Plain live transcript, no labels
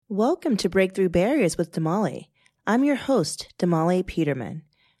Welcome to Breakthrough Barriers with Damali. I'm your host, Damali Peterman.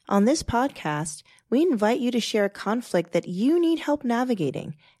 On this podcast, we invite you to share a conflict that you need help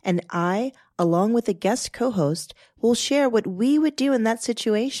navigating, and I, along with a guest co-host, will share what we would do in that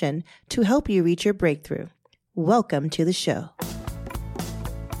situation to help you reach your breakthrough. Welcome to the show.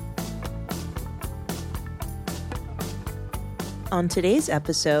 On today's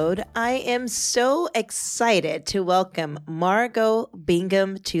episode, I am so excited to welcome Margot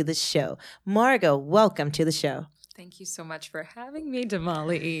Bingham to the show. Margot, welcome to the show. Thank you so much for having me,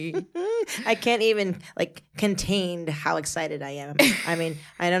 Damali. I can't even contain how excited I am. I mean,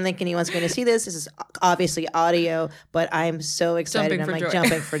 I don't think anyone's going to see this. This is obviously audio, but I'm so excited.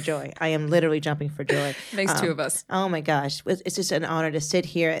 Jumping for joy. I am literally jumping for joy. Makes two of us. Oh my gosh. It's just an honor to sit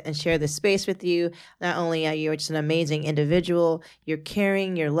here and share this space with you. Not only are you just an amazing individual, you're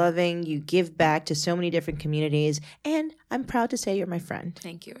caring, you're loving, you give back to so many different communities, and I'm proud to say you're my friend.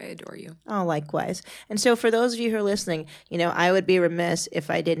 Thank you. I adore you. Oh, likewise. And so for those of you who are listening, I would be remiss if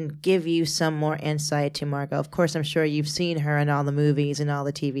I didn't give you some more insight to Margot. Of course, I'm sure you've seen her in all the movies and all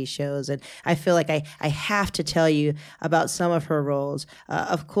the TV shows, and I feel like I have to tell you about some of her roles.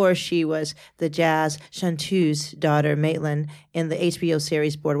 Of course, she was the jazz chanteuse daughter, Maitland, in the HBO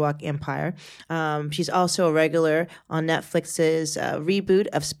series Boardwalk Empire. She's also a regular on Netflix's reboot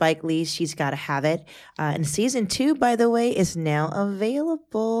of Spike Lee's She's Gotta Have It. And season 2, by the way, is now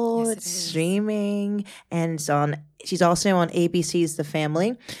available. Yes, it's streaming, and she's also on ABC's The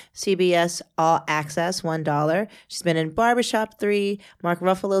Family, CBS All Access, $1. She's been in Barbershop 3, Mark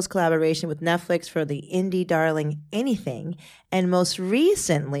Ruffalo's collaboration with Netflix for the indie darling Anything, and most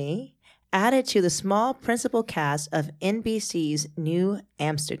recently added to the small principal cast of NBC's New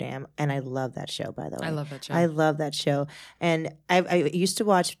Amsterdam. And I love that show, by the way. I love that show. I love that show. And I used to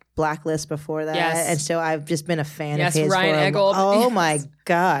watch Blacklist before that. Yes. And so I've just been a fan of his. Yes, Ryan Eggold. Oh my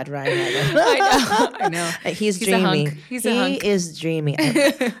God, Ryan Eggold. I know. He's dreamy. He's a hunk. He is dreamy.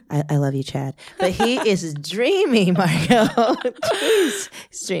 I love you, Chad. But he is dreamy, Margot. He's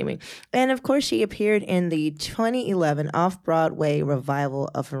dreamy. And of course, she appeared in the 2011 off-Broadway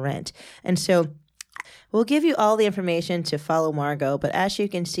revival of Rent. And so we'll give you all the information to follow Margot, but as you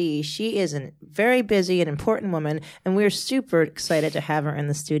can see, she is a very busy and important woman, and we're super excited to have her in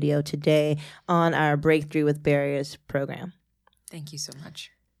the studio today on our Breakthrough with Barriers program. Thank you so much.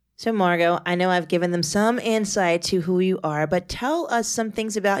 So Margot, I know I've given them some insight to who you are, but tell us some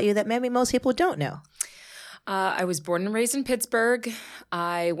things about you that maybe most people don't know. I was born and raised in Pittsburgh.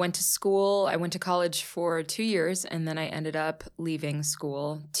 I went to school. I went to college for 2 years, and then I ended up leaving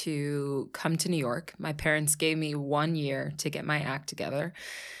school to come to New York. My parents gave me 1 year to get my act together,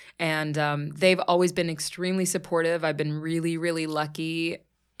 and they've always been extremely supportive. I've been really, really lucky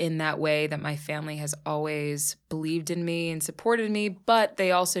in that way that my family has always believed in me and supported me, but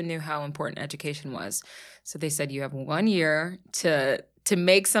they also knew how important education was. So they said, you have 1 year to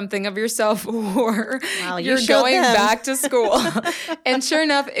make something of yourself, or you're going back to school. And sure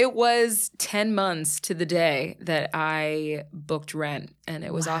enough, it was 10 months to the day that I booked Rent, and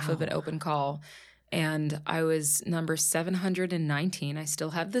it was off of an open call. And I was number 719. I still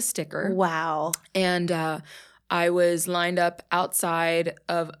have the sticker. Wow. And I was lined up outside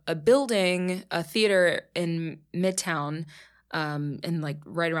of a building, a theater in Midtown, and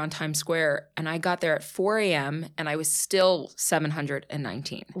right around Times Square. And I got there at 4 a.m. and I was still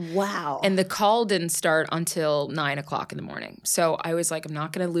 719. Wow. And the call didn't start until 9 o'clock in the morning. So I was like, I'm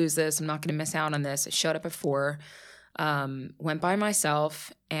not going to lose this. I'm not going to miss out on this. I showed up at 4, went by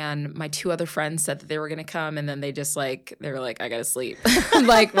myself, and my 2 other friends said that they were going to come. And then they were like, I got to sleep. I'm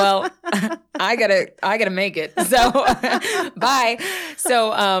like, well, I gotta make it. So bye.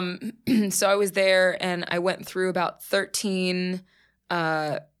 So, so I was there, and I went through about 13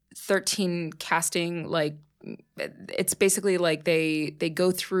 casting. It's basically like they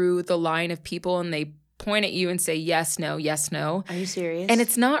go through the line of people and they point at you and say yes, no, yes, no. Are you serious? And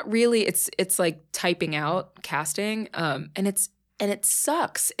it's not really. It's like typing out casting. And it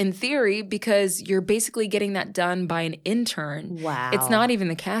sucks in theory because you're basically getting that done by an intern. Wow. It's not even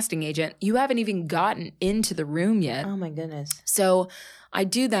the casting agent. You haven't even gotten into the room yet. Oh, my goodness. So I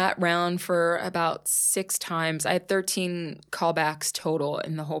do that round for about 6 times. I had 13 callbacks total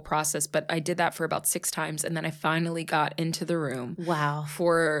in the whole process, but I did that for about 6 times. And then I finally got into the room. Wow.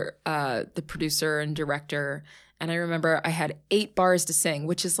 For the producer and director. And I remember I had 8 bars to sing,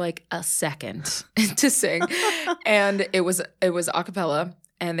 which is like a second to sing. And it was a cappella.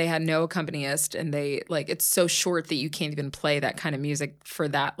 and they had no accompanist, and they like it's so short that you can't even play that kind of music for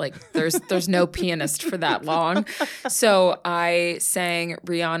that. Like there's no pianist for that long. So I sang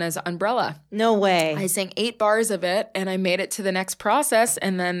Rihanna's Umbrella. No way. I sang 8 bars of it, and I made it to the next process,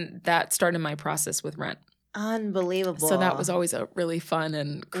 and then that started my process with Rent. Unbelievable. So that was always a really fun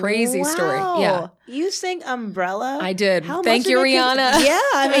and crazy story. Yeah. You sang Umbrella? I did. How Thank much you, of it Rihanna. Yeah,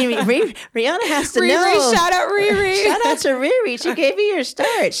 I mean, Rihanna has to Riri, know. shout out Riri. Shout out to Riri. She gave you your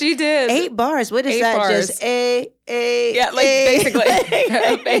start. She did. 8 bars. What is 8 that? bars. Just A. Yeah, like basically.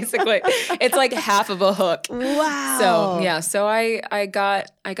 Basically. It's like half of a hook. Wow. So yeah, so I got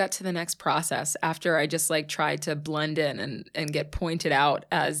to the next process after I just like tried to blend in and get pointed out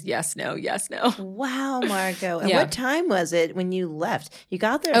as yes, no. Wow, Margot. And Yeah. what time was it when you left? You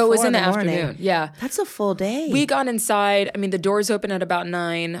got there at Oh, it was 4 in the morning. afternoon. Yeah. That's a full day. We got inside. I mean, the doors open at about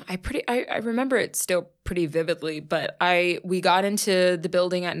 9. I remember it still pretty vividly, but we got into the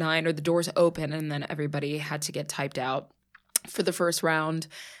building at 9, or the doors open, and then everybody had to get typed out for the first round.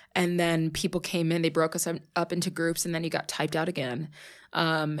 And then people came in, they broke us up into groups, and then you got typed out again.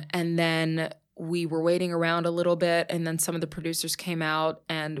 And then we were waiting around a little bit, and then some of the producers came out,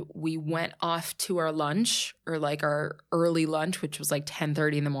 and we went off to our lunch, or like our early lunch, which was like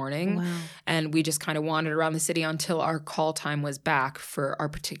 10:30 in the morning. Wow. And we just kind of wandered around the city until our call time was back for our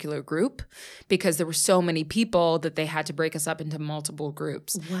particular group, because there were so many people that they had to break us up into multiple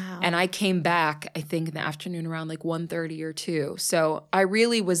groups. Wow. And I came back, I think, in the afternoon around like 1:30 or 2. So I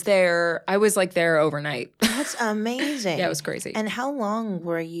really was there. I was like there overnight. That's amazing. Yeah, it was crazy. And how long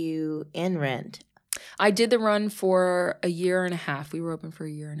were you in Rent? I did the run for a year and a half. We were open for a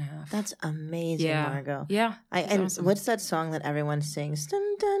year and a half. That's amazing, Yeah. Margot. Yeah. And awesome. what's that song that everyone sings? Dun,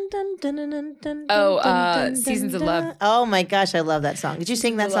 dun, dun, dun, dun, dun, dun, Oh, dun, dun, Seasons dun, of Love. dun. Oh my gosh, I love that song. Did you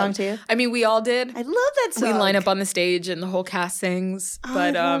sing that song too? I mean, we all did. I love that song. We line up on the stage and the whole cast sings. Oh,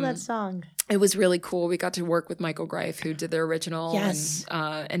 But I love that song. it was really cool. We got to work with Michael Greif, who did the original. Yes.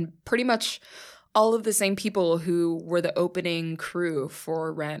 And pretty much all of the same people who were the opening crew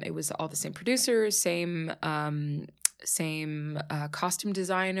for Rent. It was all the same producers, same costume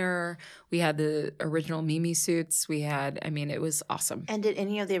designer. We had the original Mimi suits. It was awesome. And did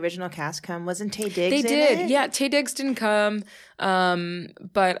any of the original cast come? Wasn't Taye Diggs They in did. it? Yeah, Taye Diggs didn't come.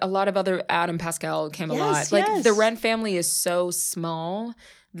 But a lot of other, Adam Pascal came a lot. Yes, Like yes. the Rent family is so small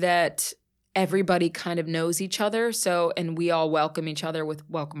that everybody kind of knows each other. So, and we all welcome each other with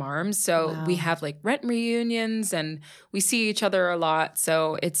welcome arms. So Wow. we have like Rent reunions, and we see each other a lot.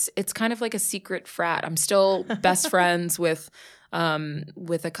 So it's kind of like a secret frat. I'm still best friends with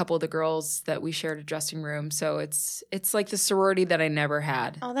a couple of the girls that we shared a dressing room. So it's like the sorority that I never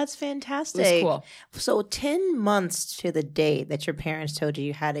had. Oh, that's fantastic. It was cool. So 10 months to the date that your parents told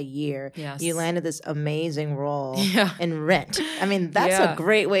you had a year, Yes. you landed this amazing role Yeah. in Rent. I mean, that's Yeah. a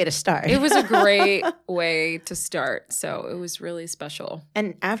great way to start. It was a great way to start. So it was really special.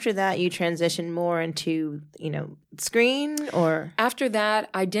 And after that, you transitioned more into, screen or? After that,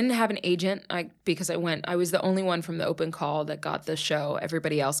 I didn't have an agent because I was the only one from the open call that got the show.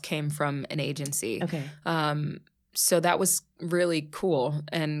 Everybody else came from an agency. Okay. So that was really cool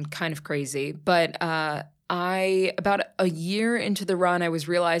and kind of crazy. But about a year into the run, I was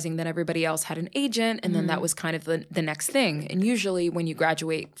realizing that everybody else had an agent, and then that was kind of the next thing. And usually when you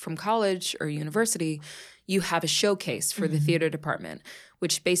graduate from college or university, you have a showcase for the theater department,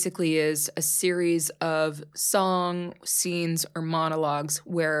 which basically is a series of song, scenes, or monologues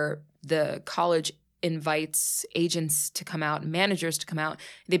where the college invites agents to come out and managers to come out.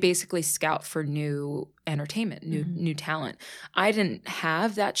 They basically scout for new entertainment, new talent. I didn't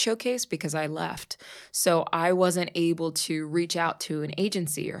have that showcase because I left. So I wasn't able to reach out to an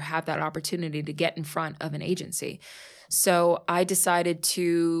agency or have that opportunity to get in front of an agency. So I decided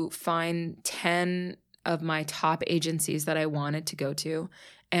to find 10 of my top agencies that I wanted to go to,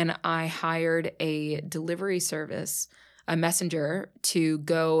 and I hired a delivery service, a messenger, to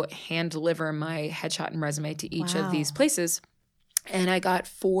go hand deliver my headshot and resume to each of these places. And I got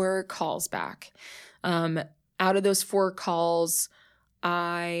 4 calls back. Out of those 4 calls,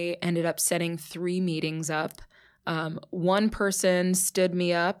 I ended up setting 3 meetings up. One person stood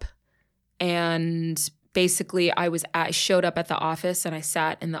me up, and basically I showed up at the office, and I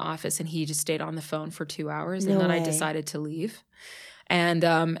sat in the office, and he just stayed on the phone for 2 hours. No and then way. I decided to leave. And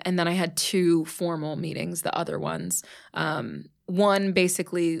then I had 2 formal meetings, the other ones. One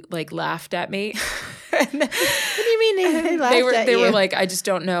basically like laughed at me. What do you mean they laughed at They you? were like, I just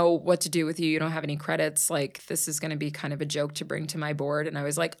don't know what to do with you. You don't have any credits. Like, this is going to be kind of a joke to bring to my board. And I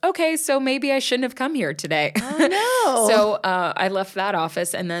was like, okay, so maybe I shouldn't have come here today. Oh, no. So I left that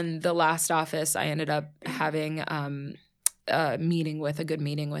office. And then the last office, I ended up having a good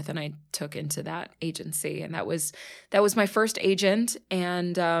meeting with, and I took into that agency, and that was my first agent,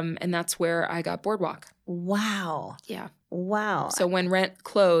 and that's where I got Boardwalk. Wow. Yeah. Wow. So when Rent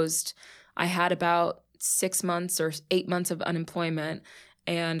closed, I had about 6 months or 8 months of unemployment,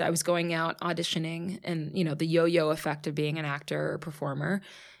 and I was going out auditioning, and the yo-yo effect of being an actor or performer.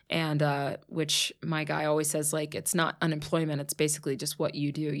 And which my guy always says, like, it's not unemployment. It's basically just what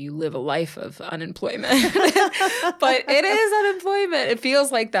you do. You live a life of unemployment. But it is unemployment. It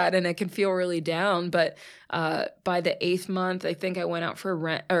feels like that, and it can feel really down. But by the 8th month, I think I went out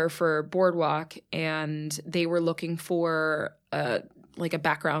for Boardwalk, and they were looking for like a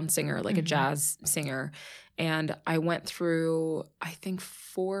background singer, like a jazz singer. And I went through, I think,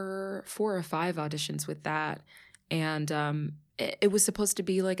 four or five auditions with that. And it was supposed to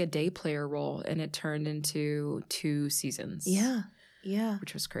be like a day player role, and it turned into 2 seasons. Yeah. Yeah.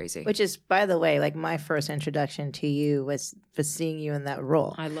 Which was crazy. Which is, by the way, like my first introduction to you was for seeing you in that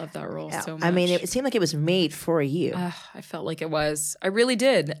role. I love that role so much. I mean, it seemed like it was made for you. I felt like it was. I really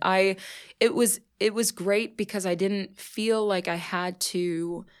did. It was great because I didn't feel like I had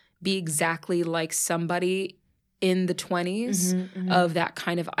to be exactly like somebody in the 20s of that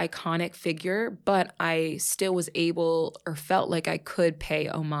kind of iconic figure, but I still was able or felt like I could pay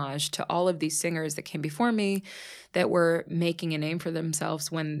homage to all of these singers that came before me that were making a name for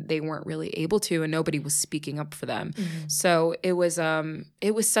themselves when they weren't really able to, and nobody was speaking up for them. So it was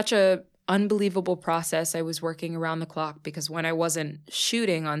such a unbelievable process. I was working around the clock because when I wasn't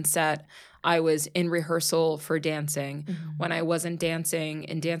shooting on set, I was in rehearsal for dancing. When I wasn't dancing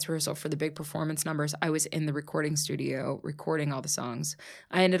in dance rehearsal for the big performance numbers, I was in the recording studio recording all the songs.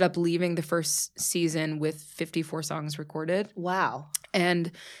 I ended up leaving the first season with 54 songs recorded. Wow.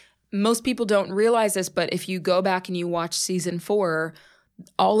 And most people don't realize this, but if you go back and you watch season 4,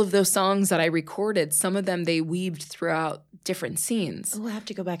 all of those songs that I recorded, some of them they weaved throughout different scenes. Oh, I have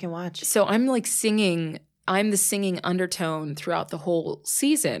to go back and watch. So I'm the singing undertone throughout the whole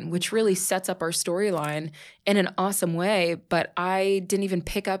season, which really sets up our storyline in an awesome way. But I didn't even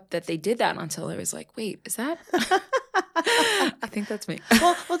pick up that they did that until I was like, wait, is that? I think that's me.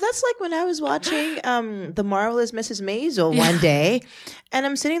 Well, that's like when I was watching The Marvelous Mrs. Maisel one day, and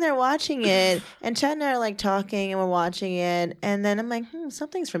I'm sitting there watching it, and Chad and I are like talking, and we're watching it, and then I'm like,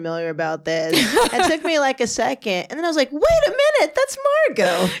 something's familiar about this. It took me like a second, and then I was like, wait a minute, that's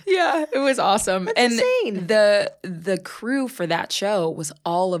Margot. Yeah, it was awesome. That's and insane. The crew for that show was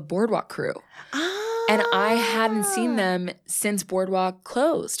all of Boardwalk crew. And I hadn't seen them since Boardwalk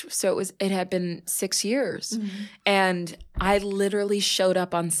closed. So it had been 6 years. And I literally showed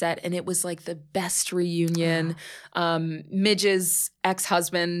up on set, and it was like the best reunion. Midge's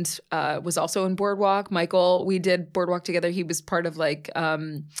ex-husband was also in Boardwalk. Michael, we did Boardwalk together. He was part of like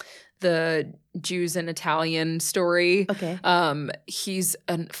the Jews and Italian story. Okay. He's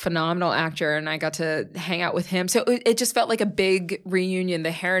a phenomenal actor, and I got to hang out with him. So it just felt like a big reunion.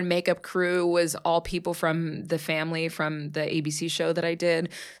 The hair and makeup crew was all people from the family from the ABC show that I did.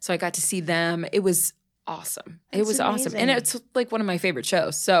 So I got to see them. It was awesome. It was awesome. And it's like one of my favorite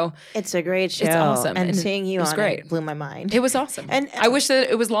shows. So it's a great show. It's awesome. And seeing you on great. it blew my mind. It was awesome. And I wish that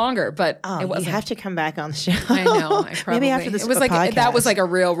it was longer, but it wasn't. You have to come back on the show. I know. Maybe after this it was like podcast. That was like a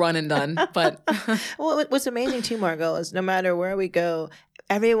real run and done. But well, what's amazing too, Margot, is no matter where we go,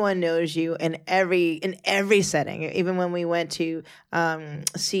 everyone knows you in every setting. Even when we went to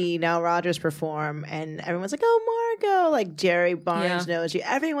see Nile Rodgers perform, and everyone's like, "Oh, Margot!" Like Jerry Barnes knows you.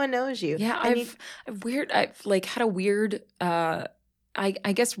 Everyone knows you. Yeah, I've like had a weird, I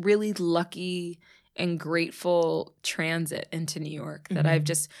guess, really lucky and grateful transit into New York that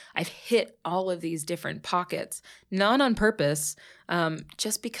I've hit all of these different pockets, not on purpose,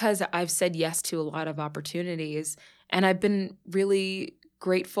 just because I've said yes to a lot of opportunities, and I've been really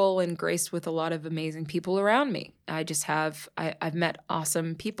grateful and graced with a lot of amazing people around me. I've met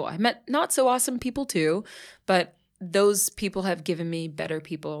awesome people. I've met not so awesome people too, but those people have given me better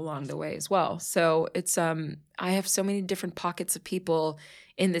people along the way as well. So it's I have so many different pockets of people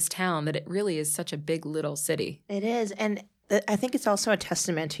in this town that it really is such a big little city. It is. And I think it's also a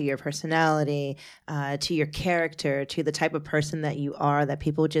testament to your personality, to your character, to the type of person that you are, that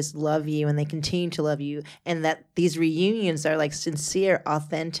people just love you and they continue to love you, and that these reunions are like sincere,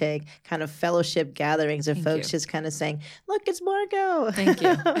 authentic kind of fellowship gatherings of folks just kind of saying, look, it's Margot. Thank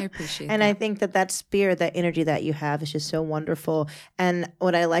you. I appreciate and that. I think that spirit, that energy that you have is just so wonderful. And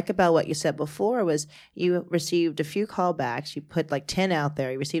what I like about what you said before was you received a few callbacks. You put like 10 out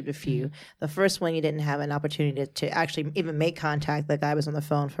there. You received a few. The first one you didn't have an opportunity to actually even make contact. The guy was on the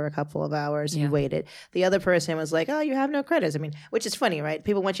phone for a couple of hours. You waited. The other person was like, oh, you have no credits. I mean, which is funny, right?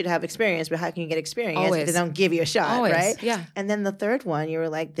 People want you to have experience, but how can you get experience if they don't give you a shot, right? Yeah. And then the third one, you were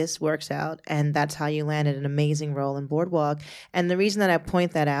like, this works out. And that's how you landed an amazing role in Boardwalk. And the reason that I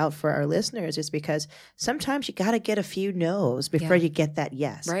point that out for our listeners is because sometimes you got to get a few no's before you get that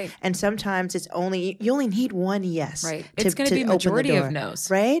yes. Right. And sometimes you only need one yes. Right. It's going to be majority of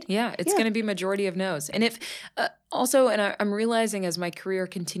no's. Right? Yeah. It's going to be majority of no's. And if also, and I'm realizing as my career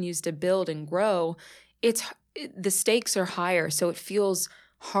continues to build and grow, the stakes are higher. So it feels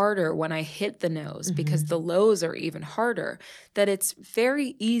harder when I hit the no's because the lows are even harder, that it's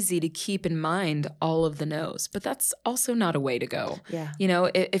very easy to keep in mind all of the no's. But that's also not a way to go. Yeah. You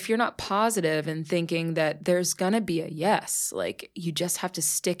know, if you're not positive and thinking that there's going to be a yes, like you just have to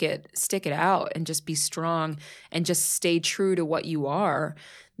stick it out and just be strong and just stay true to what you are,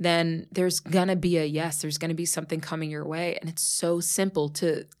 then there's going to be a yes. There's going to be something coming your way. And it's so simple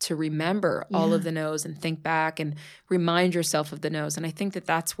to remember all of the no's and think back and remind yourself of the no's. And I think that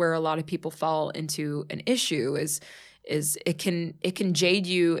that's where a lot of people fall into an issue is it can jade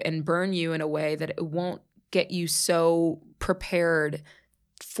you and burn you in a way that it won't get you so prepared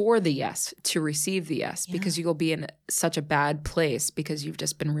for the yes, to receive the yes, because you'll be in such a bad place because you've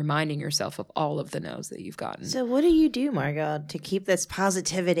just been reminding yourself of all of the no's that you've gotten. So what do you do, Margot, to keep this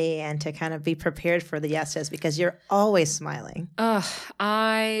positivity and to kind of be prepared for the yeses? Because you're always smiling.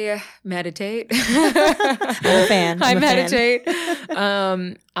 I meditate. I'm a fan. I meditate.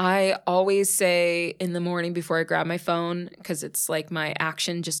 I always say in the morning before I grab my phone, because it's like my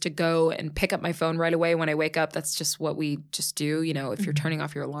action just to go and pick up my phone right away when I wake up. That's just what we just do. You know, if you're turning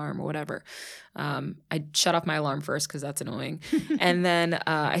off your alarm or whatever. I shut off my alarm first because that's annoying. And then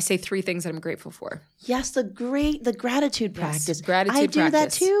I say 3 things that I'm grateful for. Yes, the gratitude practice. Yes, gratitude I do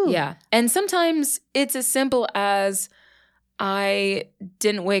practice. that too. Yeah. And sometimes it's as simple as I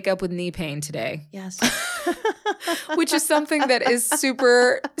didn't wake up with knee pain today. Yes. Which is something that is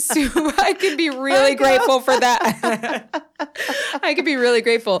super, I can be really grateful for that. I could be really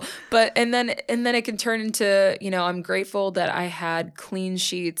grateful. But, and then it can turn into, you know, I'm grateful that I had clean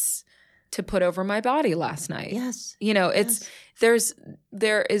sheets to put over my body last night. Yes. You know,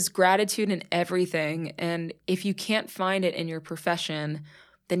 there is gratitude in everything. And if you can't find it in your profession,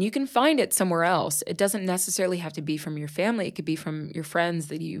 then you can find it somewhere else. It doesn't necessarily have to be from your family. It could be from your friends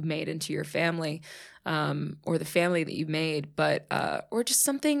that you made into your family, or the family that you made, but or just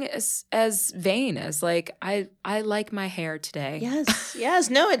something as vain as like I like my hair today. Yes.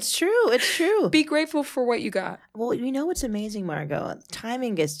 No, it's true. It's true. Be grateful for what you got. Well, you know what's amazing, Margot?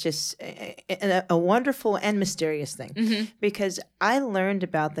 Timing is just a wonderful and mysterious thing, because I learned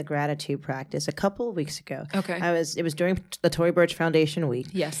about the gratitude practice a couple of weeks ago. Okay. It was during the Tory Burch Foundation week.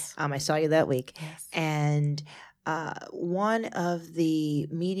 Yes. I saw you that week. Yes. And one of the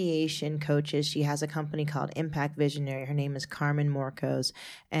mediation coaches, she has a company called Impact Visionary. Her name is Carmen Morcos,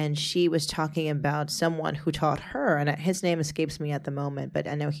 and she was talking about someone who taught her, and his name escapes me at the moment, but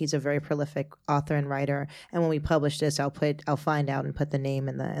I know he's a very prolific author and writer. And when we publish this, I'll find out and put the name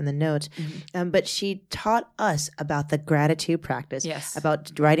in the notes. But she taught us about the gratitude practice. Yes.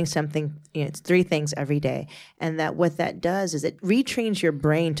 About writing something. You know, it's 3 things every day, and that what that does is it retrains your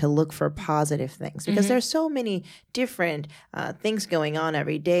brain to look for positive things, because there's so many different things going on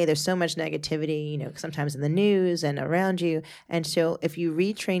every day. There's so much negativity, you know, sometimes in the news and around you. And so if you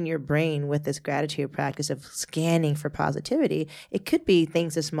retrain your brain with this gratitude practice of scanning for positivity, it could be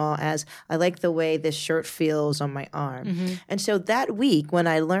things as small as, I like the way this shirt feels on my arm. And so that week when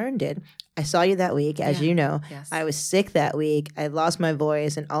I learned it, I saw you that week, as you know. Yes. I was sick that week. I lost my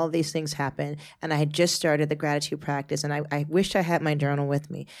voice and all of these things happened. And I had just started the gratitude practice, and I wished I had my journal with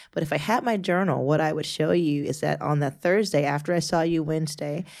me. But if I had my journal, what I would show you is that on that Thursday after I saw you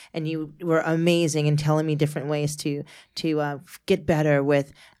Wednesday, and you were amazing in telling me different ways to get better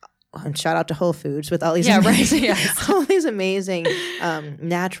with, and shout out to Whole Foods with all these all these amazing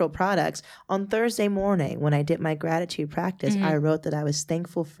natural products. On Thursday morning, when I did my gratitude practice, I wrote that I was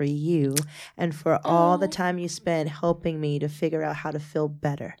thankful for you and for all the time you spent helping me to figure out how to feel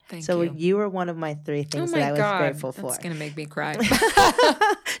better. Thank so you. You were one of my 3 things that I was grateful for. That's going to make me cry.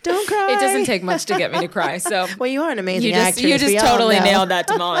 Don't cry. It doesn't take much to get me to cry. So well, you are an amazing actress. You just totally nailed that,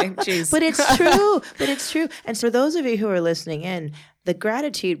 Damali. Jeez. But it's true. And so for those of you who are listening in, the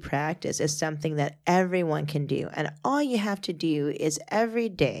gratitude practice is something that everyone can do. And all you have to do is every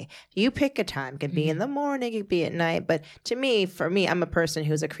day, you pick a time. It can be in the morning, it can be at night. But for me, I'm a person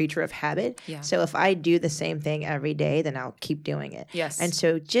who's a creature of habit. Yeah. So if I do the same thing every day, then I'll keep doing it. Yes. And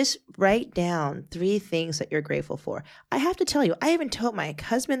so just write down 3 things that you're grateful for. I have to tell you, I even told my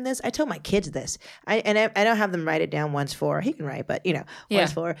husband this. I told my kids this. I don't have them write it down once for. He can write, but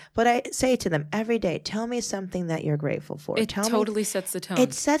once for. But I say to them every day, tell me something that you're grateful for. It totally sets the tone.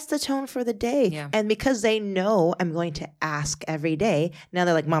 It sets the tone for the day. Yeah. And because they know I'm going to ask every day, now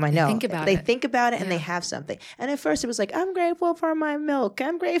they're like, Mom, I know. Think about they it. think about it and Yeah. they have something. And at first it was like, I'm grateful for my milk.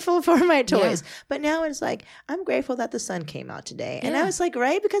 I'm grateful for my toys. But now it's like, I'm grateful that the sun came out today. And I was like,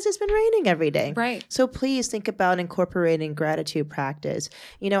 right? Because it's been raining every day. Right. So please think about incorporating gratitude practice.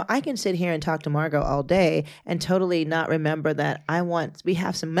 I can sit here and talk to Margot all day and totally not remember that we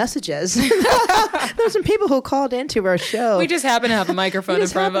have some messages. There's some people who called into our show. We just happen to have a microphone in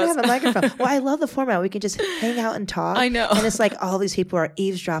front of us. Have a microphone. Well, I love the format. We can just hang out and talk. I know. And it's like all these people are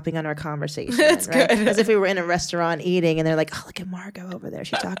eavesdropping on our conversation. That's right? good. As if we were in a restaurant eating and they're like, oh, look at Margot over there.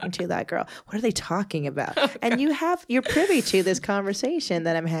 She's talking to that girl. What are they talking about? Okay. And you're privy to this conversation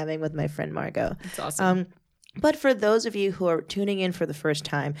that I'm having with my friend Margot. That's awesome. But for those of you who are tuning in for the first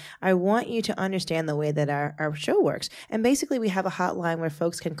time, I want you to understand the way that our show works. And basically, we have a hotline where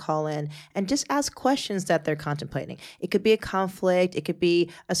folks can call in and just ask questions that they're contemplating. It could be a conflict. It could be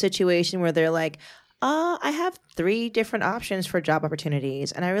a situation where they're like, I have 3 different options for job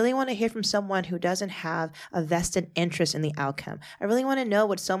opportunities, and I really want to hear from someone who doesn't have a vested interest in the outcome. I really want to know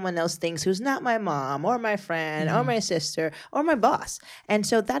what someone else thinks who's not my mom or my friend or my sister or my boss. And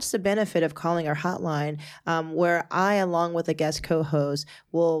so that's the benefit of calling our hotline, where I, along with a guest co-host,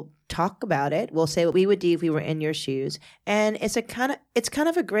 will talk about it. We'll say what we would do if we were in your shoes. And it's kind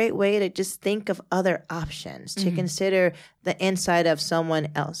of a great way to just think of other options, to consider the inside of someone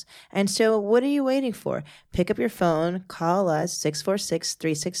else. And so what are you waiting for? Pick up your phone, call us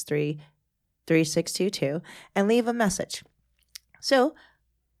 646-363-3622 and leave a message. So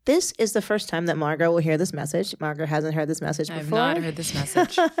this is the first time that Margot will hear this message. Margot hasn't heard this message before. I have not heard this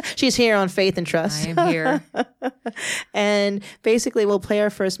message. She's here on Faith and Trust. I am here. And basically, we'll play our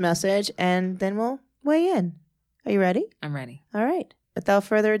first message, and then we'll weigh in. Are you ready? I'm ready. All right. Without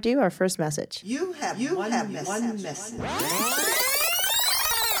further ado, our first message. You have one message.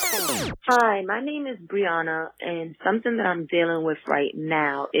 Hi, my name is Brianna, and something that I'm dealing with right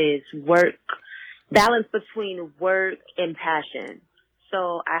now is balance between work and passion.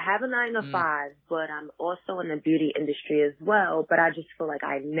 So I have a 9-to-5, but I'm also in the beauty industry as well, but I just feel like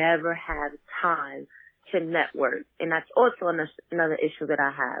I never have time to network. And that's also another issue that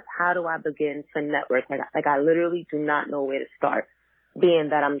I have. How do I begin to network? Like I literally do not know where to start, being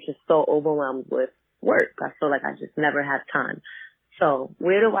that I'm just so overwhelmed with work. I feel like I just never have time. So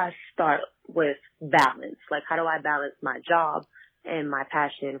where do I start with balance? Like, how do I balance my job and my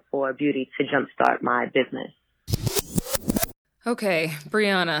passion for beauty to jumpstart my business? Okay,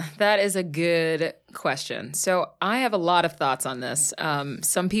 Brianna, that is a good question. So I have a lot of thoughts on this.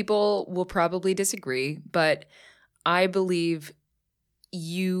 Some people will probably disagree, but I believe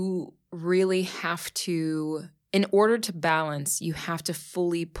you really have to, in order to balance, you have to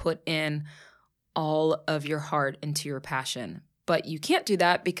fully put in all of your heart into your passion. But you can't do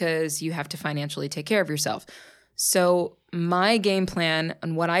that because you have to financially take care of yourself. So my game plan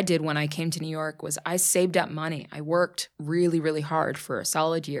and what I did when I came to New York was I saved up money. I worked really, really hard for a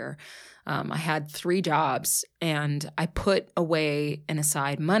solid year. I had 3 jobs, and I put away and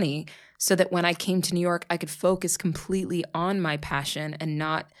aside money so that when I came to New York, I could focus completely on my passion and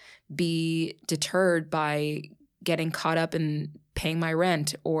not be deterred by getting caught up in paying my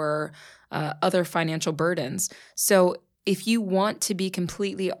rent or other financial burdens. So if you want to be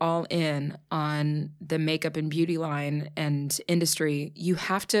completely all in on the makeup and beauty line and industry, you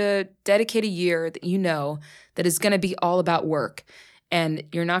have to dedicate a year that you know that is going to be all about work. And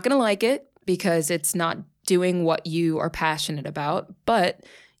you're not going to like it because it's not doing what you are passionate about, but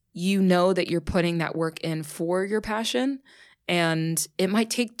you know that you're putting that work in for your passion. And it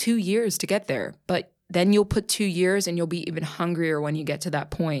might take 2 years to get there, but then you'll put 2 years and you'll be even hungrier when you get to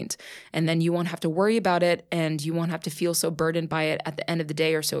that point. And then you won't have to worry about it, and you won't have to feel so burdened by it at the end of the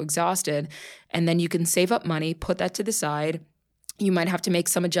day or so exhausted. And then you can save up money, put that to the side. You might have to make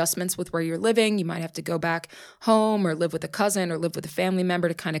some adjustments with where you're living. You might have to go back home or live with a cousin or live with a family member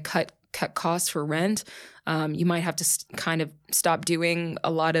to kind of cut costs for rent. You might have to kind of stop doing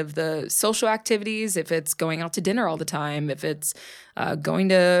a lot of the social activities if it's going out to dinner all the time, if it's going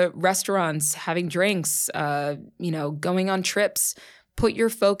to restaurants, having drinks, going on trips. put your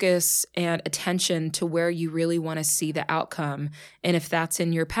focus and attention to where you really want to see the outcome. And if that's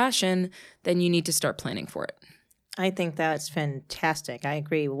in your passion, then you need to start planning for it. I think that's fantastic. I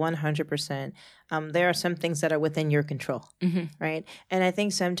agree 100%. There are some things that are within your control, right? And I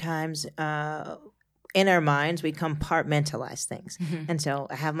think sometimes in our minds, we compartmentalize things. And so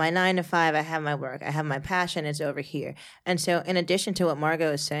I have my 9 to 5, I have my work, I have my passion, it's over here. And so in addition to what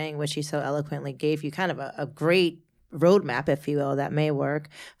Margot is saying, which she so eloquently gave you kind of a great roadmap, if you will, that may work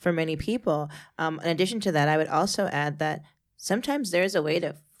for many people. In addition to that, I would also add that sometimes there's a way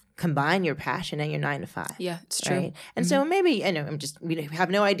to combine your passion and your 9 to 5. Yeah, it's true. Right? And so maybe, we have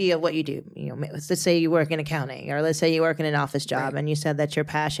no idea what you do. Let's say you work in accounting, or let's say you work in an office job, and you said that your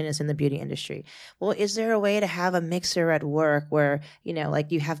passion is in the beauty industry. Well, is there a way to have a mixer at work where,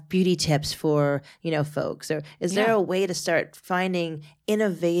 like you have beauty tips for, folks? Or is there a way to start finding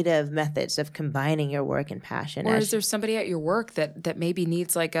innovative methods of combining your work and passion? Or is there somebody at your work that maybe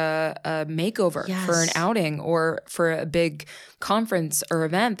needs like a makeover for an outing or for a big conference or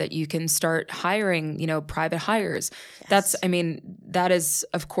event that you can start hiring, private hires? Yes. That is,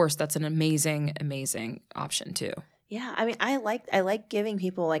 of course, that's an amazing, amazing option too. Yeah, I like giving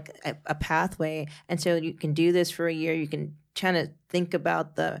people like a pathway, and so you can do this for a year. You can kind of you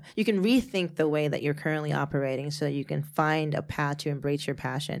can rethink the way that you're currently operating, so that you can find a path to embrace your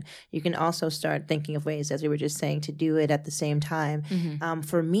passion. You can also start thinking of ways, as we were just saying, to do it at the same time.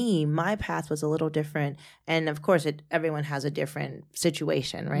 For me, my path was a little different, and of course, everyone has a different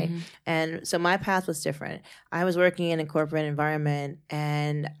situation, right? And so my path was different. I was working in a corporate environment,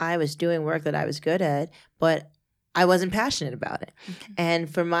 and I was doing work that I was good at, but I wasn't passionate about it.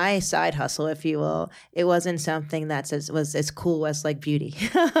 And for my side hustle, if you will, it wasn't something that was as cool as like beauty.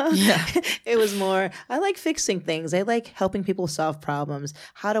 It was more, I like fixing things. I like helping people solve problems.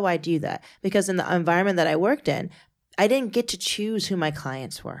 How do I do that? Because in the environment that I worked in, I didn't get to choose who my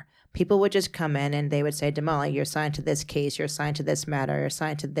clients were. People would just come in and they would say, Damali, you're assigned to this case, you're assigned to this matter, you're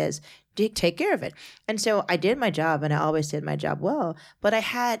assigned to this. Take care of it. And so I did my job, and I always did my job well, but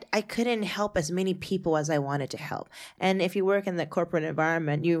I couldn't help as many people as I wanted to help. And if you work in the corporate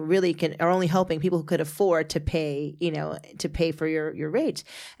environment, you really are only helping people who could afford to pay, to pay for your rates.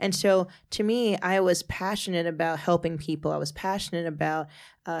 And so to me, I was passionate about helping people. I was passionate about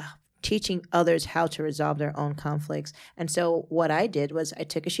teaching others how to resolve their own conflicts. And so what I did was I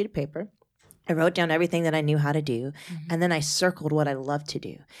took a sheet of paper, I wrote down everything that I knew how to do, and then I circled what I loved to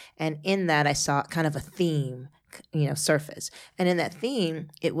do. And in that, I saw kind of a theme, surface. And in that theme,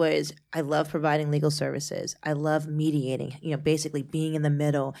 it was, I love providing legal services. I love mediating, basically being in the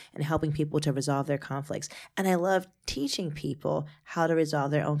middle and helping people to resolve their conflicts. And I love teaching people how to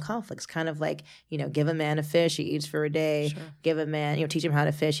resolve their own conflicts, kind of like, give a man a fish, he eats for a day. Sure. Give a man, teach him how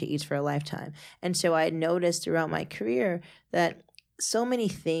to fish, he eats for a lifetime. And so I noticed throughout my career that so many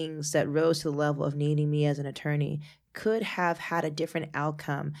things that rose to the level of needing me as an attorney could have had a different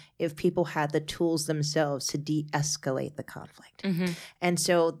outcome if people had the tools themselves to de-escalate the conflict. And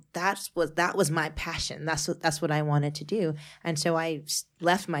so that was my passion. That's what I wanted to do. And so I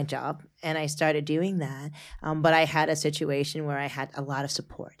left my job and I started doing that. But I had a situation where I had a lot of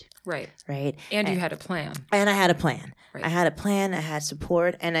support. Right. And you had a plan. And I had a plan. Right. I had a plan. I had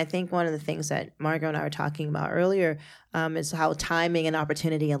support. And I think one of the things that Margot and I were talking about earlier is how timing and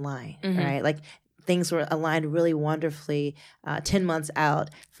opportunity align, right? Like things were aligned really wonderfully 10 months out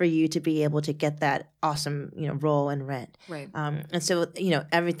for you to be able to get that awesome, role and rent. Right. And so,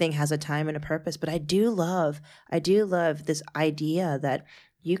 everything has a time and a purpose. But I do love this idea that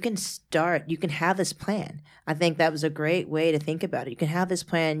you can have this plan. I think that was a great way to think about it. You can have this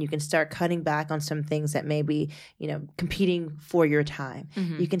plan. You can start cutting back on some things that may be, competing for your time.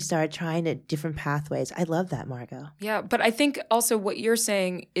 You can start trying different pathways. I love that, Margot. Yeah, but I think also what you're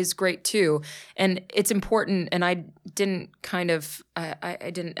saying is great too. And it's important, and I didn't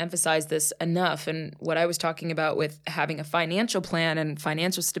emphasize this enough in what I was talking about with having a financial plan and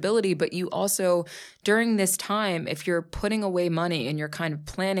financial stability, but you also, during this time, if you're putting away money and you're kind of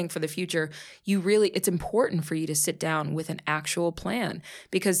planning for the future, it's important for you to sit down with an actual plan,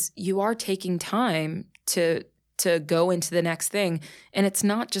 because you are taking time to go into the next thing, and it's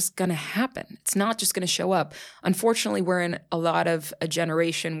not just going to happen. It's not just going to show up. Unfortunately, we're in a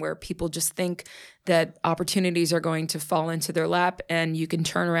generation where people just think that opportunities are going to fall into their lap and you can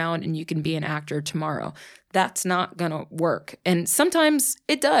turn around and you can be an actor tomorrow. That's not going to work. And sometimes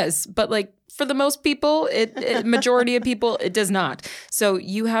it does, but for the most people, majority of people, it does not. So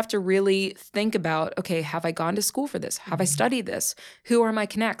you have to really think about, okay, have I gone to school for this? Have I studied this? Who are my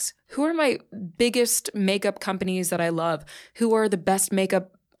connects? Who are my biggest makeup companies that I love? Who are the best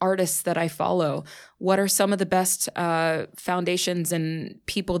makeup artists that I follow? What are some of the best foundations and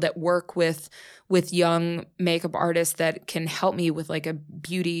people that work with young makeup artists that can help me with like a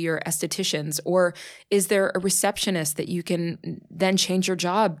beauty or estheticians? Or is there a receptionist that you can then change your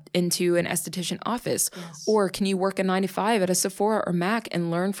job into an esthetician office? Yes. Or can you work a 9 to 5 at a Sephora or MAC and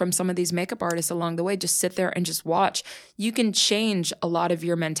learn from some of these makeup artists along the way? Just sit there and just watch. You can change a lot of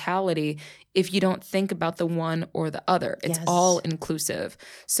your mentality if you don't think about the one or the other. It's all inclusive.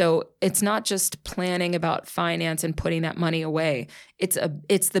 So it's not just planning about finance and putting that money away. It's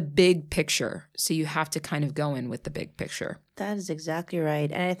the big picture. So you have to kind of go in with the big picture. That is exactly right.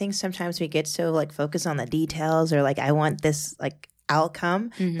 And I think sometimes we get so like focused on the details or like, I want this like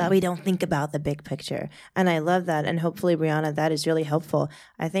outcome that we don't think about the big picture. And I love that. And hopefully, Brianna, that is really helpful.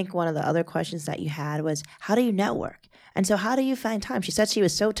 I think one of the other questions that you had was, how do you network? And so how do you find time? She said she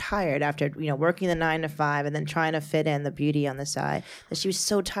was so tired after, working the 9 to 5 and then trying to fit in the beauty on the side that she was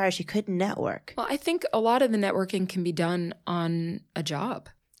so tired she couldn't network. Well, I think a lot of the networking can be done on a job.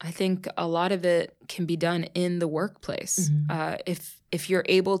 I think a lot of it can be done in the workplace. If you're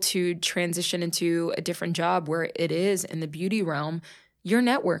able to transition into a different job where it is in the beauty realm, you're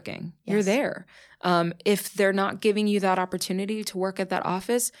networking. Yes. You're there. If they're not giving you that opportunity to work at that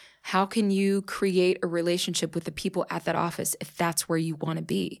office, how can you create a relationship with the people at that office if that's where you want to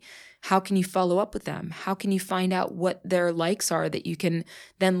be? How can you follow up with them? How can you find out what their likes are that you can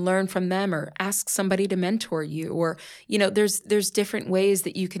then learn from them, or ask somebody to mentor you? Or, there's different ways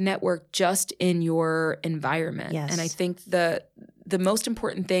that you can network just in your environment. Yes. And I think the most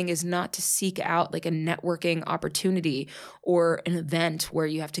important thing is not to seek out like a networking opportunity or an event where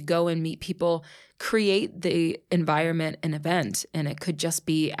you have to go and meet people. Create the environment and event, and it could just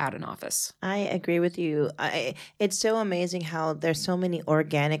be at an office. I agree with you. It's so amazing how there's so many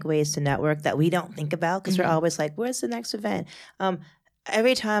organic ways to network that we don't think about because we're always like, where's the next event?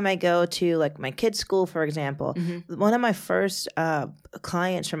 Every time I go to like my kids' school, for example, one of my first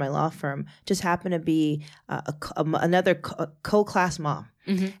clients from my law firm just happened to be another co-class mom.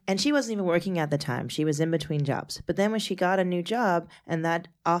 And she wasn't even working at the time. She was in between jobs. But then when she got a new job and that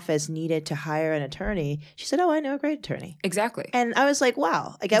office needed to hire an attorney, she said, I know a great attorney. Exactly. And I was like,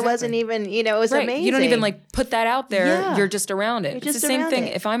 wow. Like I wasn't even, it was amazing. You don't even like put that out there. Yeah. You're just around it. It's the same thing.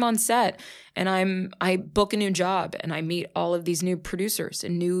 If I'm on set and I book a new job and I meet all of these new producers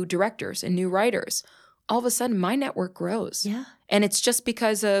and new directors and new writers, all of a sudden my network grows. Yeah. And it's just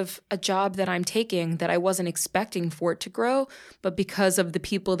because of a job that I'm taking that I wasn't expecting for it to grow, but because of the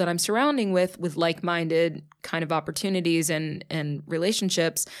people that I'm surrounding with like-minded kind of opportunities and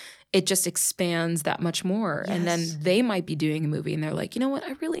relationships, it just expands that much more. Yes. And then they might be doing a movie and they're like, you know what?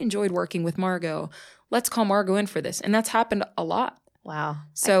 I really enjoyed working with Margot. Let's call Margot in for this. And that's happened a lot. Wow.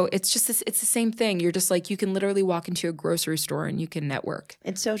 So it's just this, it's the same thing. You're just like, you can literally walk into a grocery store and you can network.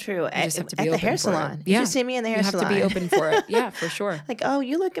 It's so true. You just have to be at the hair salon. You just see me in the hair salon. You have to be open for it. Yeah, for sure. Like, oh,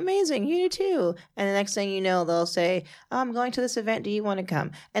 you look amazing. You do too. And the next thing you know, they'll say, I'm going to this event. Do you want to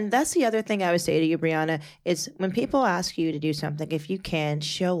come? And that's the other thing I would say to you, Brianna, is when people ask you to do something, if you can,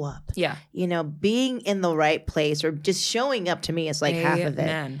 show up. Yeah. Being in the right place or just showing up to me is like half of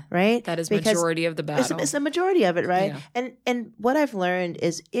it. Right? That is majority of the battle. It's the majority of it, right? Yeah. And what I've learned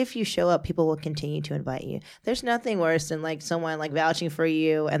is if you show up, people will continue to invite you. There's nothing worse than like someone like vouching for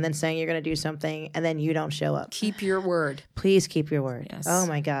you and then saying you're going to do something and then you don't show up. Keep your word. Please keep your word. Yes. Oh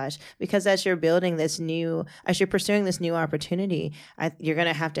my gosh. Because as you're pursuing this new opportunity, you're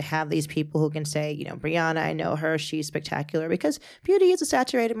going to have these people who can say, Brianna, I know her. She's spectacular, because beauty is a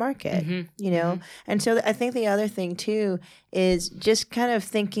saturated market, And so I think the other thing too is just kind of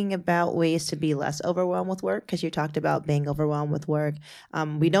thinking about ways to be less overwhelmed with work, because you talked about being overwhelmed with work.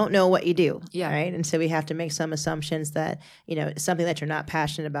 We don't know what you do, right? And so we have to make some assumptions that, something that you're not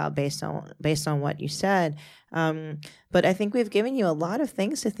passionate about based on what you said. But I think we've given you a lot of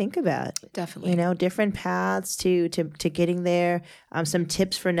things to think about. Definitely. Different paths to getting there, some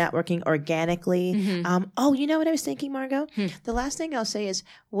tips for networking organically. You know what I was thinking, Margot? The last thing I'll say is,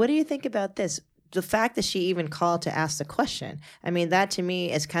 what do you think about this? The fact that she even called to ask the question. I mean, that to me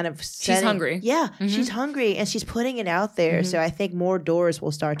is kind of she's hungry. Yeah, she's hungry and she's putting it out there. So I think more doors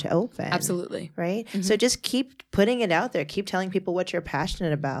will start to open. Absolutely. Right? So just keep putting it out there. Keep telling people what you're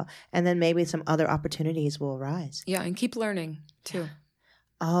passionate about. And then maybe some other opportunities will arise. Yeah, and keep learning too.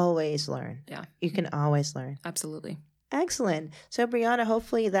 Always learn. Yeah. You can always learn. Absolutely. Excellent. So, Brianna,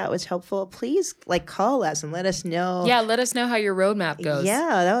 hopefully that was helpful. Please call us and let us know. Yeah, let us know how your roadmap goes.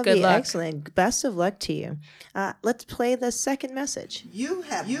 Yeah, that would Good be luck. Excellent. Best of luck to you. Let's play the second message. You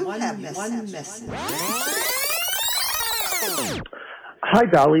have one message. Hi,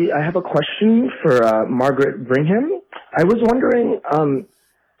 Dolly. I have a question for Margaret Bringham. I was wondering,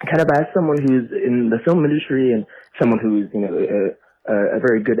 kind of as someone who's in the film industry and someone who's, a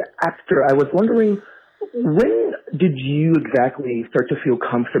very good actor, I was wondering, when did you exactly start to feel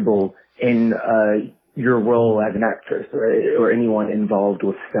comfortable in your role as an actress or anyone involved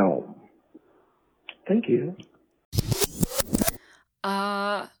with film? Thank you.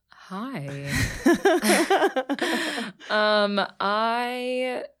 Hi.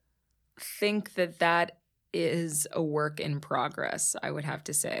 I think that is a work in progress, I would have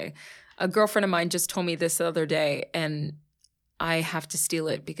to say. A girlfriend of mine just told me this the other day, and I have to steal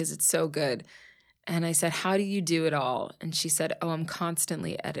it because it's so good. And I said, how do you do it all? And she said, I'm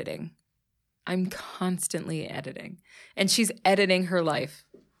constantly editing. I'm constantly editing. And she's editing her life.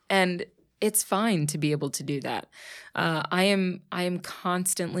 And it's fine to be able to do that. I am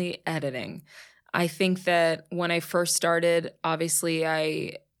constantly editing. I think that when I first started, obviously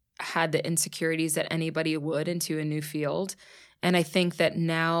I had the insecurities that anybody would into a new field. And I think that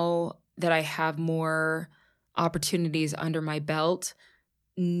now that I have more opportunities under my belt,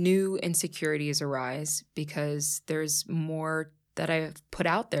 new insecurities arise because there's more that I've put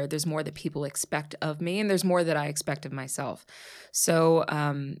out there. There's more that people expect of me, and there's more that I expect of myself. So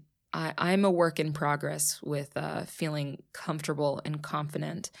I'm a work in progress with feeling comfortable and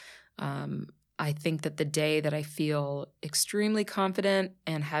confident. I think that the day that I feel extremely confident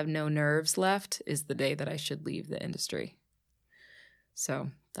and have no nerves left is the day that I should leave the industry. So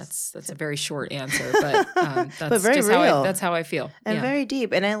that's a very short answer, but that's but very just real. That's how I feel. And very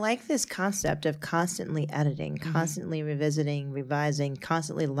deep. And I like this concept of constantly editing, constantly revisiting, revising,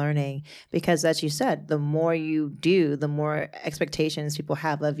 constantly learning, because as you said, the more you do, the more expectations people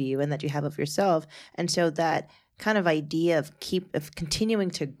have of you and that you have of yourself. And so that kind of idea of continuing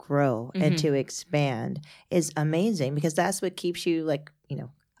to grow and to expand is amazing, because that's what keeps you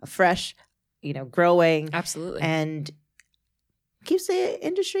fresh, growing. Absolutely. And keeps the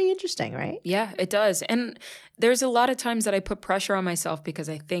industry interesting, right? Yeah, it does. And there's a lot of times that I put pressure on myself because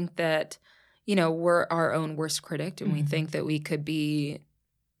I think that, we're our own worst critic, and we think that we could be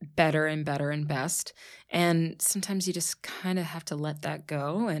better and better and best. And sometimes you just kind of have to let that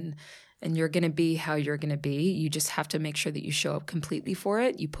go, and you're going to be how you're going to be. You just have to make sure that you show up completely for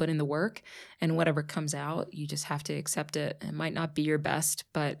it. You put in the work, and whatever comes out, you just have to accept it. It might not be your best,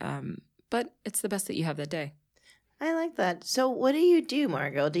 but it's the best that you have that day. I like that. So what do you do,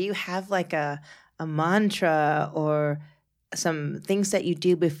 Margot? Do you have like a mantra or some things that you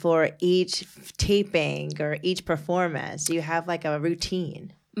do before each taping or each performance? Do you have like a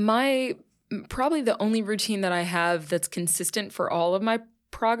routine? Probably the only routine that I have that's consistent for all of my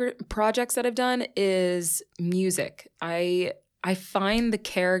projects that I've done is music. I find the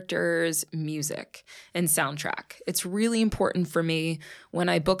characters' music and soundtrack. It's really important for me when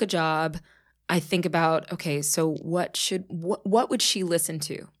I book a job. I think about, okay, so what would she listen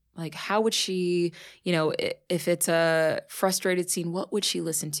to? Like, how would she, if it's a frustrated scene, what would she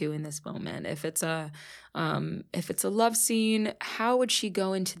listen to in this moment? If it's a love scene, how would she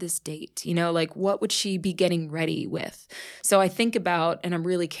go into this date? What would she be getting ready with? So I think about, and I'm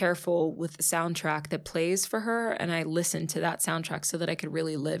really careful with the soundtrack that plays for her, and I listen to that soundtrack so that I could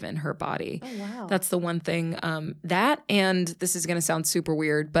really live in her body. Oh, wow. That's the one thing. That, and this is going to sound super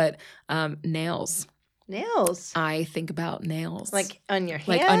weird, but nails. Nails. I think about nails. Like on your hands?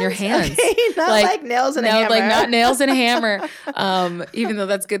 Like on your hands. Okay, not like nails and a hammer. Like not nails and a hammer, even though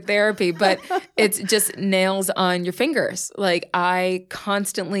that's good therapy. But it's just nails on your fingers. Like I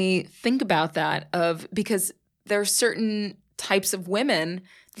constantly think about that because there are certain types of women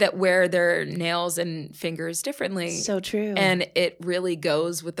that wear their nails and fingers differently. So true. And it really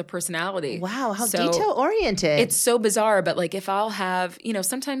goes with the personality. Wow, how detail-oriented. It's so bizarre, but if I'll have,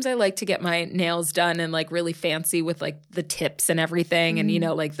 sometimes I like to get my nails done and really fancy with the tips and everything and,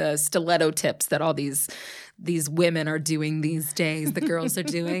 the stiletto tips that all these women are doing these days, the girls are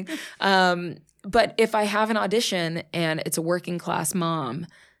doing. But if I have an audition and it's a working class mom,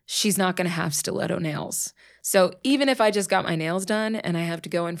 she's not going to have stiletto nails. So even if I just got my nails done and I have to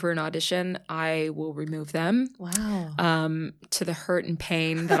go in for an audition, I will remove them. Wow. To the hurt and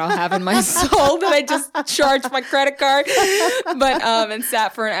pain that I'll have in my soul that I just charged my credit card, and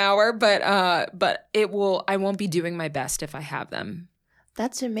sat for an hour. But I won't be doing my best if I have them.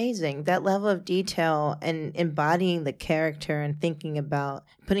 That's amazing. That level of detail and embodying the character and thinking about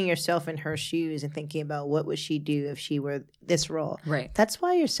putting yourself in her shoes and thinking about what would she do if she were this role. Right. That's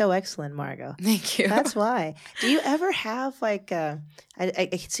why you're so excellent, Margot. Thank you. That's why. Do you ever have I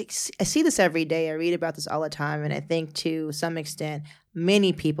see this every day. I read about this all the time. And I think to some extent,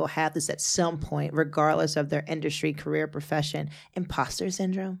 many people have this at some point, regardless of their industry, career, profession, imposter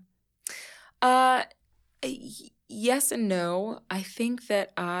syndrome? Yes and no. I think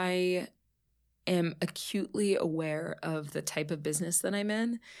that I am acutely aware of the type of business that I'm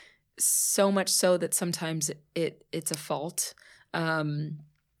in, so much so that sometimes it's a fault.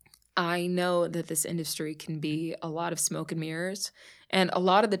 I know that this industry can be a lot of smoke and mirrors. And a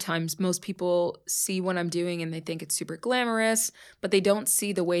lot of the times, most people see what I'm doing and they think it's super glamorous, but they don't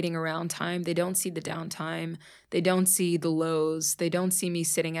see the waiting around time. They don't see the downtime. They don't see the lows. They don't see me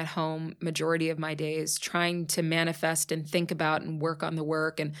sitting at home majority of my days trying to manifest and think about and work on the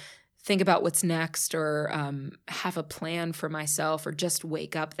work and think about what's next, or have a plan for myself, or just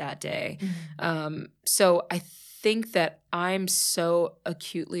wake up that day. So I think that I'm so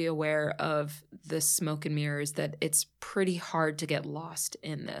acutely aware of the smoke and mirrors that it's pretty hard to get lost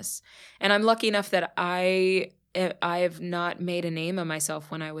in this. And I'm lucky enough that I have not made a name of myself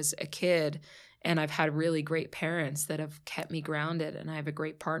when I was a kid, and I've had really great parents that have kept me grounded, and I have a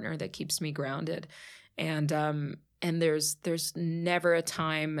great partner that keeps me grounded. And there's never a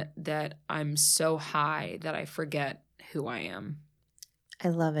time that I'm so high that I forget who I am. I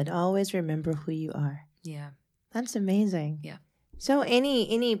love it. Always remember who you are. Yeah. That's amazing. Yeah. So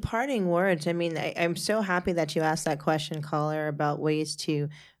any parting words? I mean, I'm so happy that you asked that question, caller, about ways to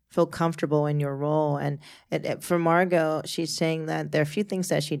feel comfortable in your role. And for Margot, she's saying that there are a few things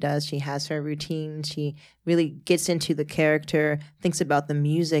that she does. She has her routine. She really gets into the character, thinks about the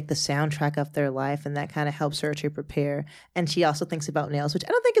music, the soundtrack of their life, and that kind of helps her to prepare. And she also thinks about nails, which I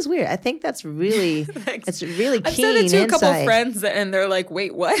don't think is weird. I think that's really, it's really keen. I've said it to insight. a couple of friends, and they're like,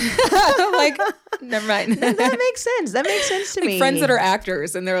 "Wait, what?" I'm like, "Never mind." That makes sense. That makes sense to me. Friends that are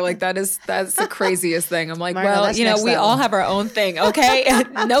actors, and they're like, "That's the craziest thing." I'm like, Margo, "Well, we all have our own thing, okay?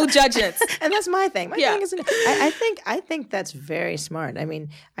 No judgments." And that's my thing. My thing is, I think that's very smart. I mean,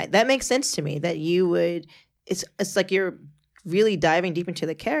 that makes sense to me that you would. It's like you're really diving deep into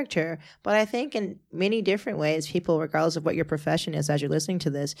the character, but I think in many different ways, people, regardless of what your profession is, as you're listening to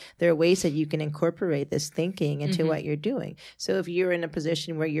this, there are ways that you can incorporate this thinking into what you're doing. So if you're in a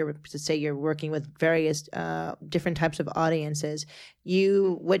position where you're working with various different types of audiences,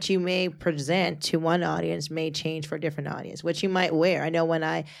 what you may present to one audience may change for a different audience. What you might wear. I know when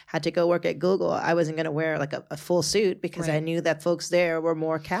I had to go work at Google, I wasn't going to wear like a full suit because I knew that folks there were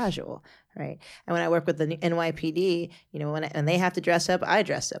more casual. Right. And when I work with the NYPD, when they have to dress up, I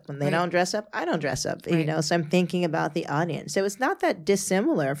dress up. When they don't dress up, I don't dress up. So I'm thinking about the audience. So it's not that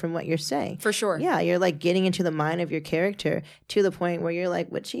dissimilar from what you're saying. For sure. Yeah. You're like getting into the mind of your character to the point where you're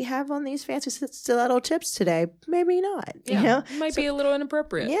like, would she have on these fancy stiletto tips today? Maybe not. Yeah. It might be a little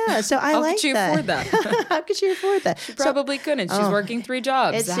inappropriate. Yeah. So I like that. How could she afford that? How could she afford that? She probably couldn't. She's working 3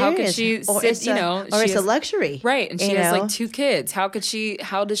 jobs. How could she or sit, it's a luxury. Right. And she has like 2 kids. How does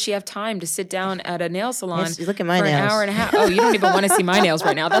she have time to sit down at a nail salon look at my for nails. an hour and a half? Oh, you don't even want to see my nails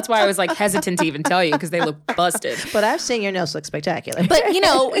right now. That's why I was like hesitant to even tell you, because they look busted. But I've seen your nails look spectacular. But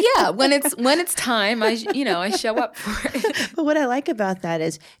when it's time, I show up for it. But what I like about that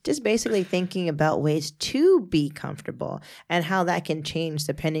is just basically thinking about ways to be comfortable and how that can change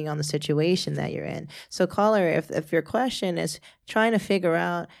depending on the situation that you're in. So caller, if your question is trying to figure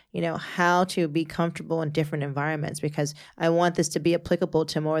out, how to be comfortable in different environments, because I want this to be applicable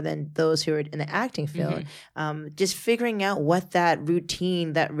to more than those who are in the acting field. Just figuring out what that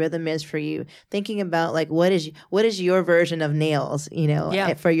routine, that rhythm is for you. Thinking about like what is your version of nails,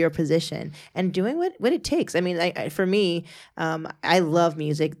 for your position, and doing what it takes. I mean, for me, I love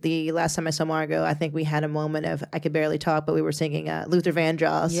music. The last time I saw Margot, I think we had a moment of I could barely talk, but we were singing Luther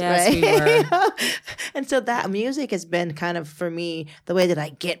Vandross. Yes, right? we were. And so that music has been kind of for me the way that I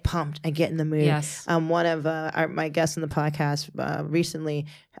get pumped and get in the mood. Yes. One of my guests in the podcast recently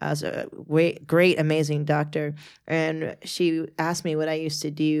was a great, amazing doctor, and she asked me what I used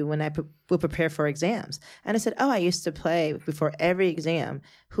to do when I would prepare for exams. And I said, I used to play before every exam,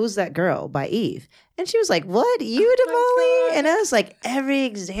 Who's That Girl by Eve. And she was like, what? You, Damali? And I was like, every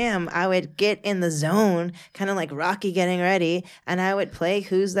exam I would get in the zone, kind of like Rocky getting ready, and I would play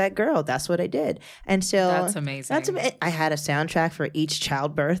Who's That Girl? That's what I did. And so that's amazing. I had a soundtrack for each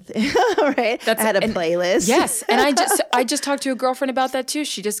childbirth, right? I had a playlist. Yes. And I just talked to a girlfriend about that too.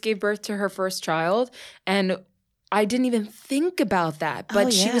 She just gave birth to her first child, and I didn't even think about that.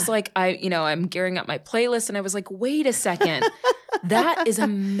 But she was like, I'm gearing up my playlist, and I was like, wait a second. That is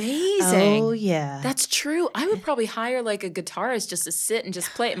amazing. Oh, yeah. That's true. I would probably hire like a guitarist just to sit and just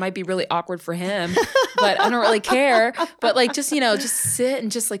play. It might be really awkward for him, but I don't really care. But like just sit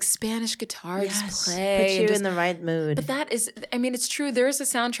and just like Spanish guitar, just play. Put you in the right mood. But that is, it's true. There is a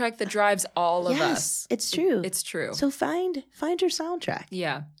soundtrack that drives all of us. It's true. It's true. So find your soundtrack.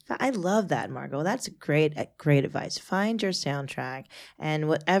 Yeah. I love that, Margot. That's great advice. advice. Find your soundtrack, and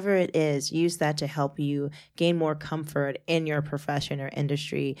whatever it is, use that to help you gain more comfort in your profession or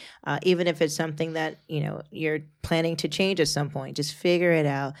industry. Even if it's something that, you're planning to change at some point, just figure it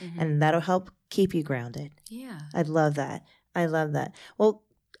out, and that'll help keep you grounded. Yeah. I love that. Well,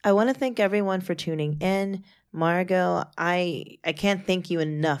 I want to thank everyone for tuning in. Margot, I can't thank you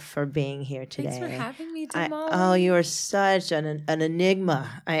enough for being here today. Thanks for having me, Damali. You are such an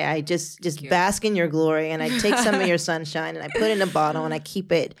enigma. I just bask in your glory, and I take some of your sunshine and I put it in a bottle and I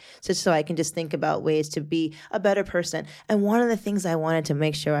keep it just so I can just think about ways to be a better person. And one of the things I wanted to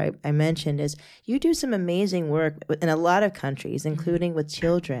make sure I mentioned is you do some amazing work in a lot of countries, including with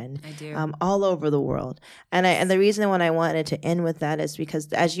children. I do. All over the world. And the reason why I wanted to end with that is because,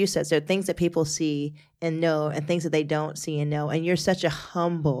 as you said, there are things that people see and know and things that they don't see and know. And you're such a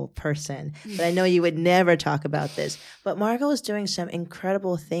humble person that I know you would never talk about this. But Margot is doing some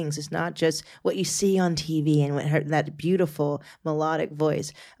incredible things. It's not just what you see on TV and that beautiful melodic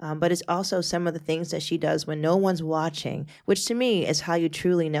voice, but it's also some of the things that she does when no one's watching, which to me is how you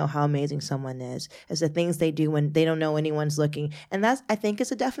truly know how amazing someone is the things they do when they don't know anyone's looking. And that's, I think,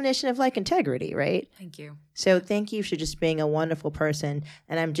 is a definition of like integrity, right? Thank you. So thank you for just being a wonderful person.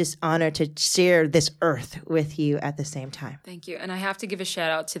 And I'm just honored to share this earth with you at the same time. Thank you. And I have to give a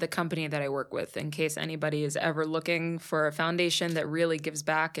shout out to the company that I work with in case anybody is ever looking for a foundation that really gives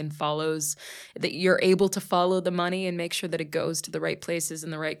back and follows, that you're able to follow the money and make sure that it goes to the right places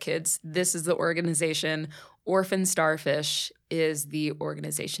and the right kids. This is the organization. Orphan Starfish is the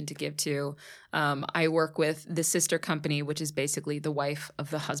organization to give to. I work with the sister company, which is basically the wife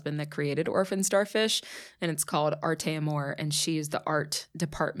of the husband that created Orphan Starfish, and it's called Arte Amor, and she is the art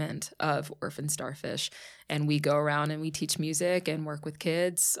department of Orphan Starfish. And we go around and we teach music and work with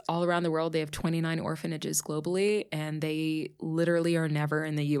kids all around the world. They have 29 orphanages globally, and they literally are never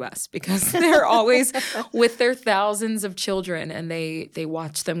in the U.S. because they're always with their thousands of children, and they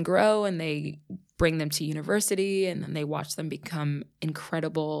watch them grow and they bring them to university, and then they watch them become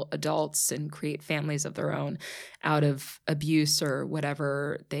incredible adults and create families of their own out of abuse or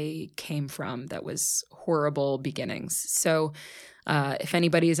whatever they came from that was horrible beginnings. So if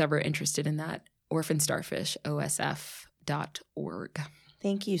anybody is ever interested in that, Orphan Starfish, osf.org.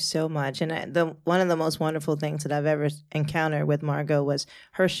 Thank you so much. And one of the most wonderful things that I've ever encountered with Margot was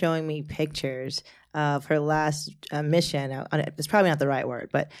her showing me pictures of her last mission. It's probably not the right word,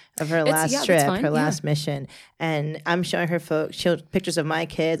 but of her last trip, last mission. And I'm showing her pictures of my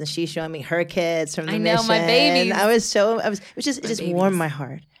kids, and she's showing me her kids from the mission. I know, my babies. It just warmed my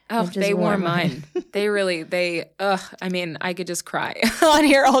heart. Oh, they warm mine. I mean, I could just cry on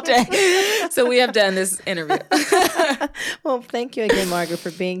here all day. So we have done this interview. Well, thank you again, Margaret,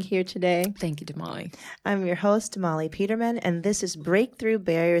 for being here today. Thank you, Damali. I'm your host, Damali Peterman, and this is Breakthrough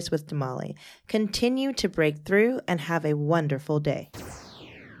Barriers with Damali. Continue to break through and have a wonderful day.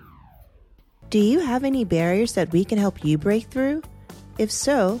 Do you have any barriers that we can help you break through? If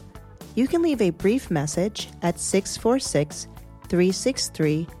so, you can leave a brief message at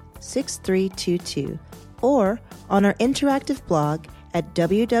 646-363-6322 or on our interactive blog at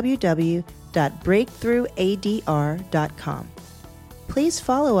www.breakthroughadr.com. Please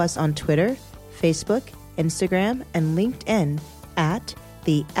follow us on Twitter, Facebook, Instagram, and LinkedIn at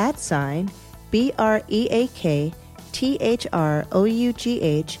the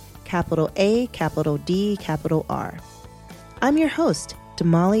 @BreakThroughh, capital A, capital D, capital R. I'm your host,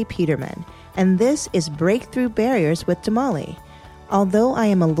 Damali Peterman, and this is Breakthrough Barriers with Damali. Although I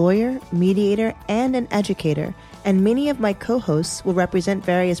am a lawyer, mediator, and an educator, and many of my co-hosts will represent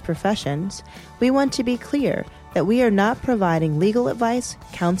various professions, we want to be clear that we are not providing legal advice,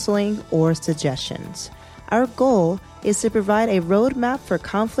 counseling, or suggestions. Our goal is to provide a roadmap for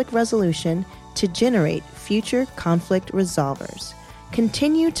conflict resolution to generate future conflict resolvers.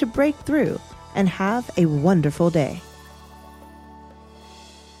 Continue to break through and have a wonderful day.